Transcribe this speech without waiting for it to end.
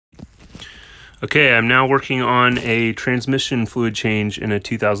Okay, I'm now working on a transmission fluid change in a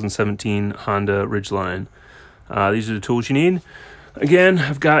 2017 Honda Ridgeline. These are the tools you need. Again,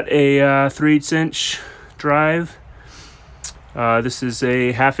 I've got a 3/8 inch drive. This is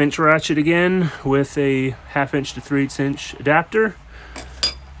a 1/2 inch ratchet again with a 1/2 inch to 3/8 inch adapter.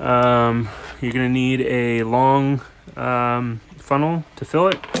 You're going to need a long funnel to fill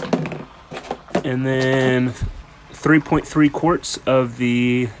it, and then 3.3 quarts of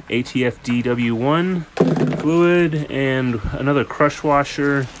the ATF DW-1 fluid, and another crush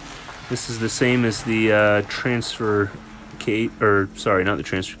washer. This is the same as the transfer case, or sorry, not the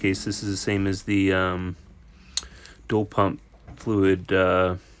transfer case. This is the same as the dual pump fluid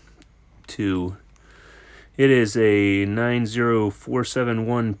 2. It is a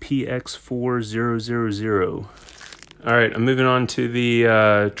 90471 PX4000. All right, I'm moving on to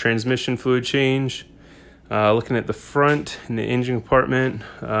the transmission fluid change. Looking at the front in the engine compartment,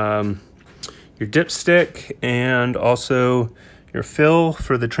 your dipstick and also your fill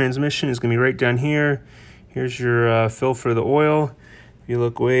for the transmission is going to be right down here. Here's your fill for the oil. If you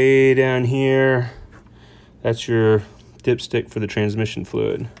look way down here, that's your dipstick for the transmission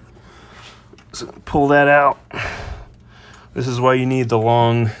fluid. So pull that out. This is why you need the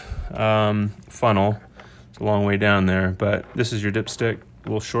long funnel. It's a long way down there, but this is your dipstick,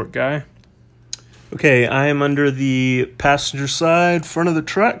 little short guy. Okay, I am under the passenger side, front of the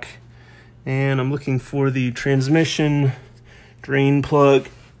truck, and I'm looking for the transmission drain plug.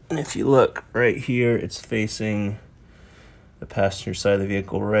 And if you look right here, it's facing the passenger side of the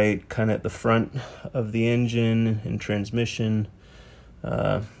vehicle, right kind of at the front of the engine and transmission.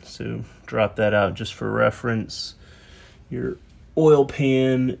 So drop that out just for reference. Your oil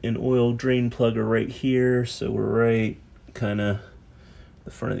pan and oil drain plug are right here, so we're right kind of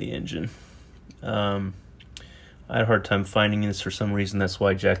the front of the engine. I had a hard time finding this for some reason. That's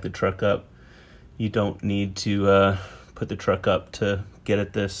why I jacked the truck up. You don't need to put the truck up to get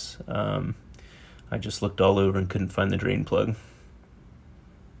at this. I just looked all over and couldn't find the drain plug.